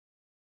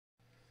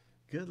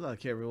Good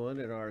luck, everyone,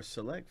 in our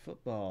Select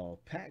Football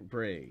Pack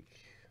Break.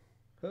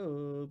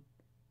 Hope.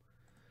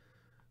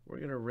 We're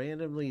going to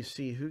randomly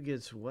see who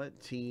gets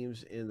what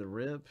teams in the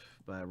rip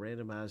by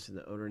randomizing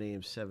the owner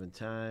name 7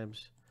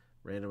 times,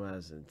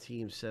 randomizing the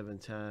team 7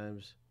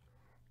 times.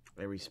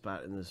 Every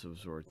spot in this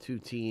was worth 2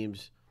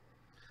 teams.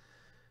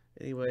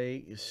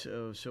 Anyway,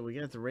 so we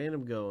got the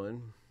random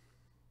going.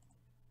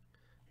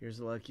 Here's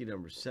the lucky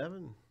number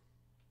 7.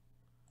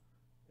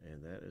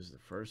 And that is the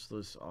first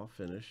list all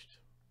finished.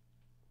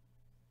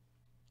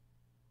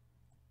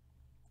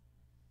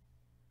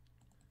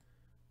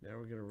 Now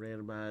we're going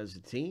to randomize the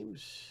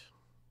teams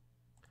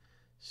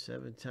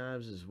 7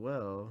 times as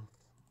well.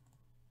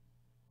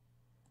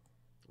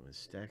 Let's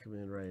stack them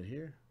in right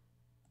here.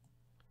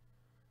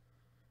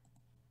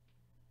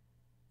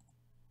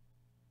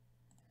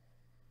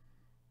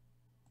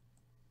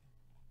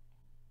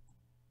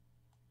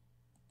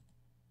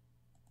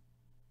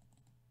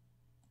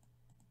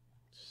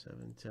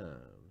 Seven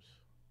times.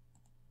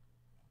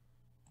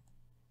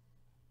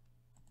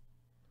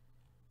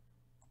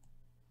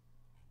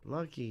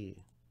 Lucky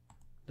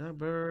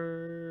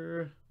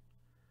number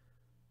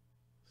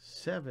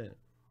 7.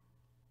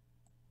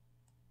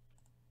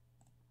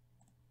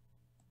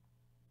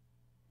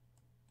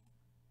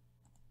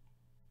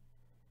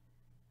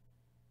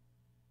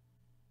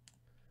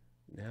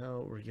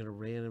 Now we're going to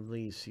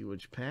randomly see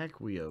which pack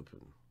we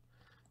open.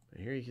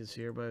 And here you can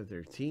see everybody with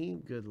their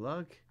team. Good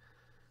luck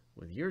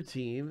with your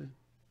team.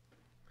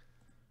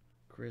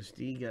 Chris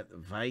D got the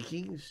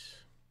Vikings.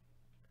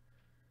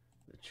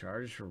 The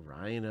Chargers for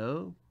Ryan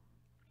O.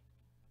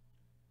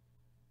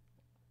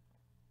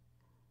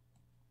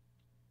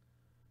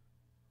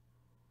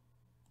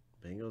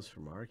 Bengals for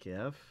Mark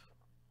F.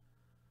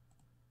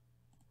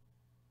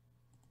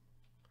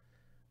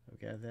 I've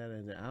got that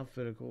in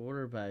alphabetical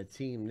order by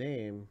team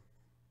name.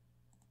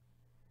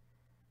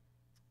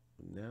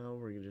 Now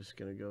we're just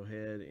going to go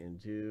ahead and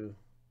do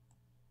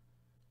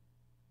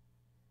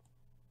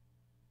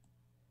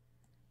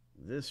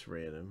this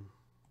random.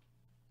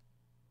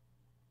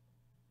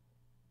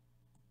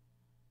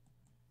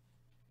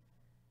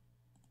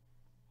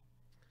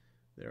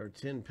 There are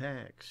 10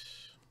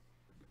 packs.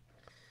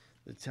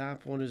 The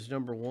top one is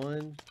number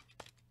 1,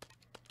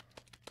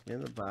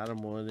 and the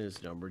bottom one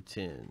is number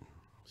 10.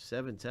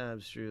 7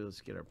 times through.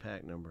 Let's get our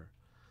pack number.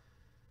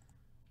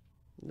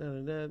 None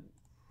of that.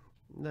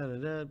 None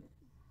of that.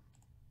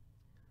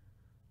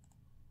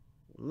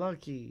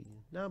 Lucky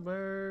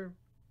number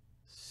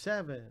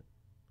 7.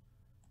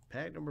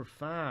 Pack number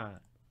 5.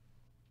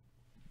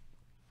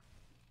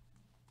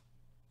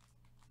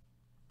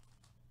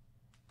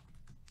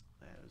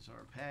 That is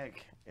our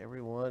pack.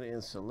 Everyone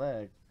in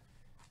Select.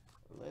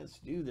 Let's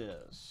do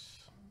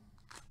this.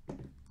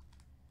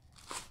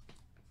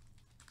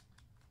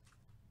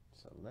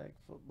 Select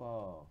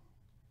Football.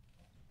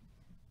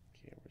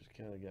 Camera's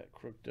kind of got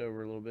crooked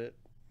over a little bit.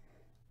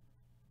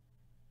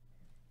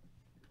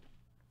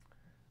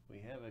 We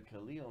have a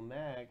Khalil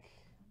Mack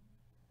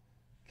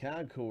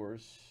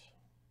concourse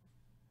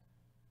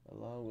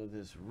along with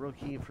this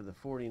rookie for the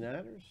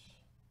 49ers.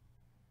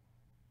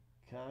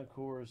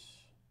 Concourse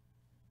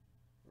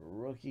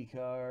rookie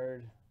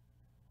card.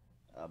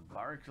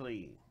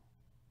 Barkley.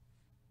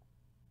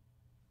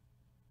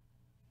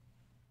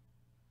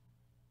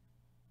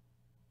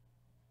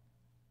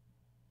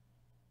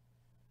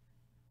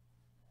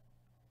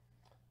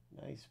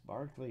 Nice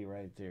Barkley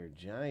right there.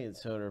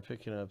 Giants owner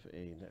picking up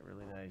a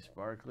really nice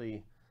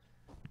Barkley.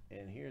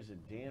 And here's a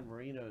Dan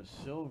Marino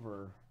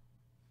silver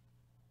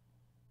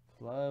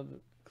club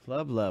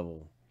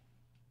level.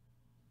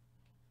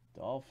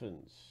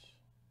 Dolphins.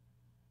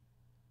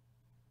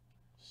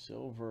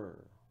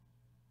 Silver.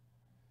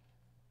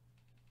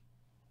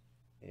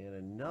 And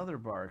another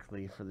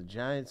Barkley for the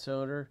Giants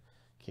owner.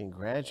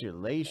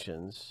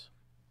 Congratulations.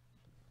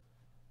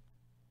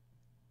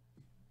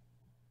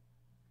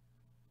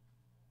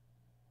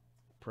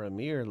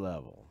 Premier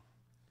level.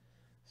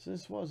 So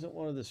this wasn't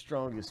one of the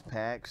strongest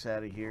packs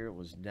out of here. It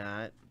was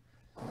not.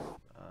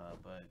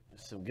 But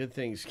some good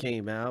things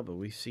came out. But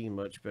we've seen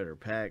much better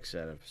packs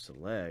out of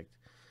Select.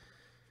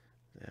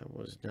 That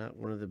was not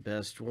one of the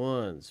best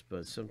ones.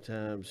 But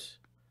sometimes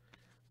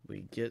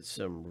we get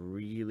some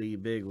really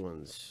big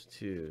ones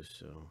too,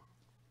 so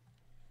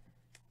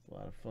a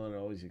lot of fun,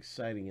 always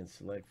exciting in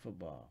Select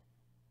Football.